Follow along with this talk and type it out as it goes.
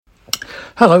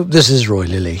Hello, this is Roy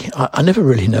Lilly. I never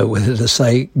really know whether to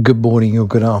say good morning or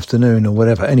good afternoon or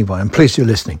whatever. Anyway, I'm pleased you're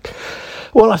listening.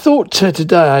 Well, I thought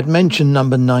today I'd mention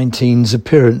number 19's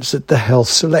appearance at the Health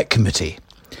Select Committee.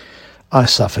 I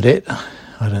suffered it.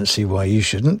 I don't see why you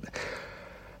shouldn't.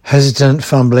 Hesitant,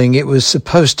 fumbling, it was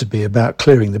supposed to be about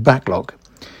clearing the backlog.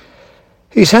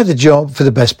 He's had the job for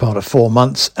the best part of 4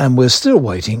 months and we're still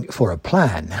waiting for a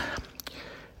plan.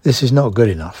 This is not good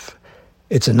enough.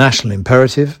 It's a national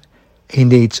imperative. He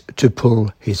needs to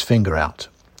pull his finger out.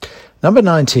 Number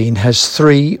 19 has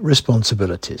 3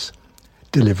 responsibilities: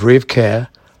 delivery of care,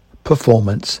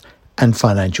 performance, and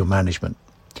financial management.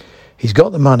 He's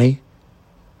got the money.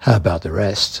 How about the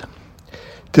rest?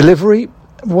 Delivery?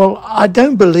 Well, I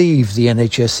don't believe the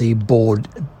NHSE board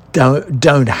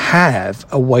don't have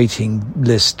a waiting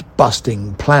list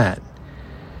busting plan.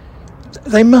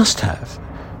 They must have.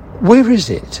 Where is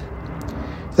it?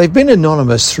 They've been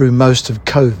anonymous through most of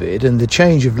COVID, and the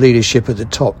change of leadership at the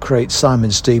top creates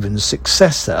Simon Stevens'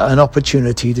 successor an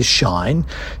opportunity to shine,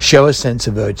 show a sense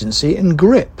of urgency and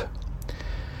grip.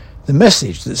 The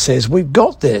message that says, we've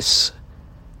got this,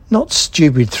 not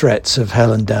stupid threats of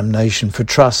hell and damnation for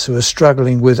trusts who are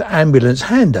struggling with ambulance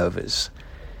handovers.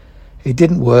 It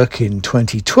didn't work in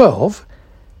 2012,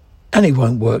 and it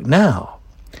won't work now.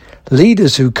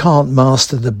 Leaders who can't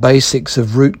master the basics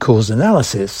of root cause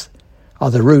analysis are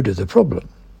the root of the problem.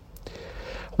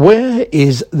 Where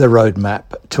is the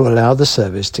roadmap to allow the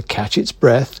service to catch its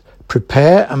breath,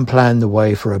 prepare and plan the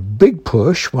way for a big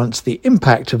push once the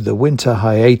impact of the winter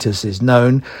hiatus is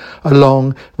known,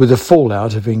 along with the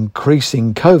fallout of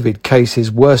increasing COVID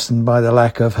cases worsened by the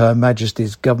lack of Her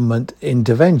Majesty's government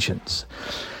interventions?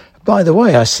 By the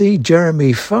way, I see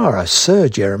Jeremy Farrar, Sir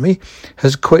Jeremy,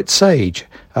 has quit SAGE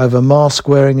over mask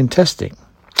wearing and testing.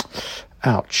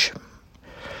 Ouch.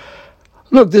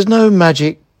 Look, there's no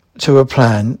magic to a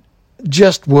plan,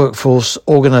 just workforce,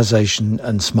 organisation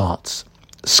and smarts.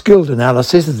 Skilled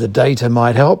analysis of the data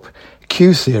might help.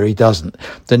 Queue theory doesn't.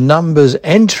 The numbers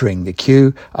entering the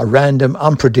queue are random,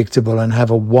 unpredictable and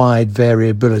have a wide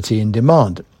variability in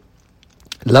demand.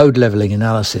 Load levelling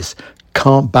analysis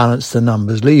can't balance the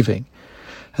numbers leaving.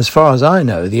 As far as I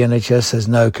know, the NHS has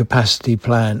no capacity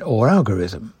plan or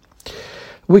algorithm.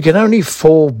 We can only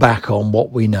fall back on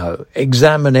what we know,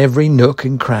 examine every nook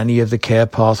and cranny of the care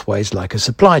pathways like a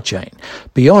supply chain,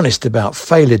 be honest about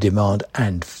failure demand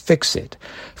and fix it.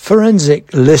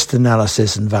 Forensic list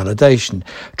analysis and validation,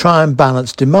 try and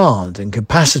balance demand and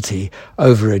capacity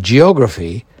over a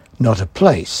geography, not a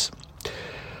place.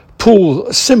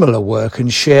 Pool similar work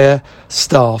and share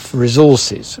staff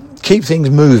resources. Keep things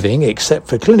moving except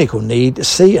for clinical need,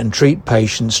 see and treat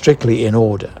patients strictly in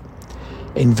order.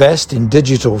 Invest in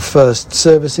digital-first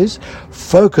services,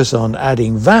 focus on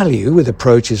adding value with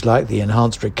approaches like the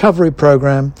Enhanced Recovery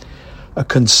Programme, a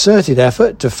concerted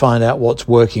effort to find out what's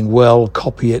working well,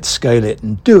 copy it, scale it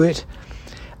and do it,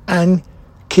 and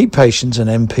keep patients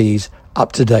and MPs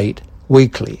up to date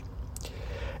weekly.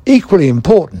 Equally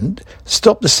important,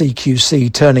 stop the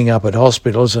CQC turning up at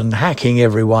hospitals and hacking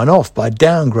everyone off by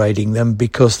downgrading them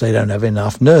because they don't have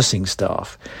enough nursing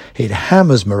staff. It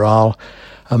hammers morale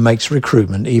and makes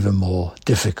recruitment even more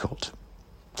difficult.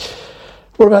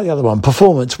 What about the other one?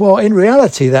 Performance. Well, in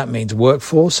reality, that means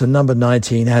workforce, and number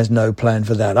 19 has no plan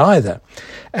for that either.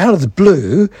 Out of the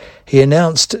blue, he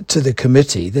announced to the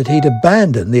committee that he'd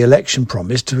abandoned the election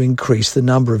promise to increase the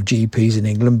number of GPs in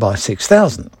England by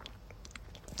 6,000.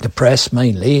 The press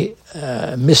mainly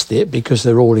missed it because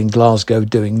they're all in Glasgow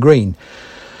doing green.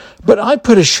 But I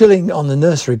put a shilling on the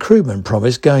nurse recruitment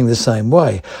promise going the same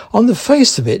way. On the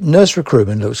face of it, nurse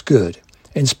recruitment looks good.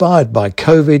 Inspired by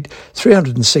COVID,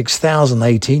 306,000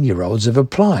 18-year-olds have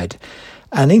applied,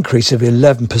 an increase of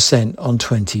 11% on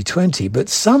 2020. But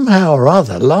somehow or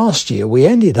other, last year we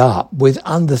ended up with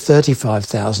under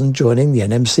 35,000 joining the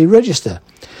NMC register.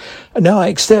 Now, I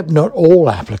accept not all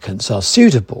applicants are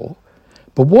suitable,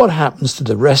 but what happens to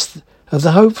the rest of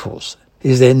the hopefuls?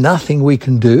 Is there nothing we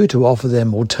can do to offer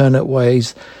them alternate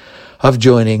ways of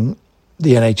joining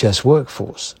the NHS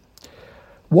workforce?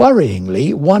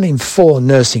 Worryingly, 1 in 4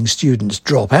 nursing students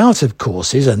drop out of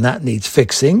courses, and that needs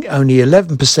fixing. Only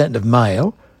 11% of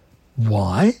male.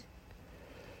 Why?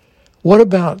 What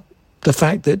about the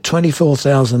fact that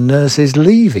 24,000 nurses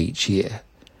leave each year?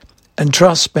 And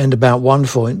trusts spend about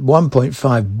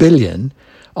 1.5 billion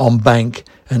on bank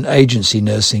and agency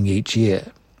nursing each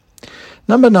year.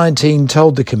 Number 19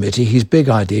 told the committee his big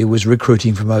idea was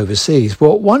recruiting from overseas.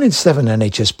 Well, 1 in 7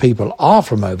 NHS people are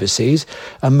from overseas,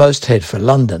 and most head for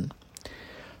London.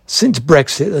 Since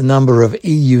Brexit, the number of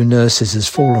EU nurses has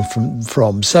fallen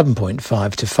from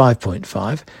 7.5 to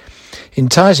 5.5.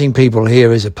 Enticing people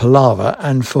here is a palaver,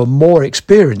 and for more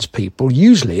experienced people,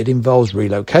 usually it involves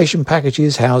relocation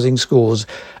packages, housing scores,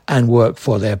 and work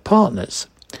for their partners.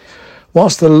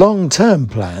 Whilst the long-term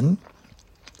plan,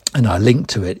 and I linked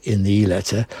to it in the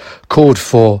e-letter, called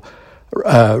for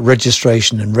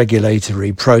registration and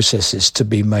regulatory processes to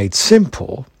be made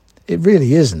simple, it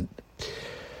really isn't.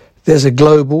 There's a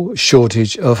global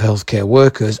shortage of healthcare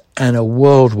workers and a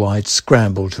worldwide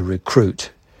scramble to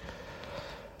recruit.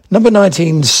 Number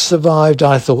 19 survived,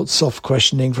 I thought, soft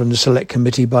questioning from the Select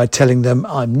Committee by telling them,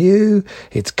 I'm new,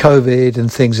 it's COVID, and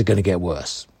things are going to get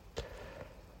worse.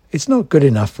 It's not good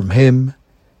enough from him,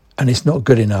 and it's not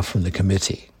good enough from the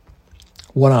committee.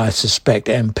 What I suspect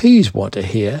MPs want to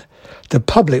hear, the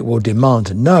public will demand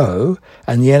to know,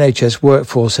 and the NHS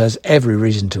workforce has every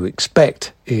reason to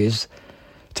expect, is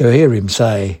to hear him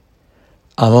say,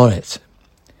 I'm on it.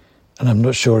 And I'm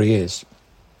not sure he is.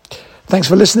 Thanks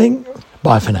for listening.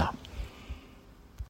 Bye for now.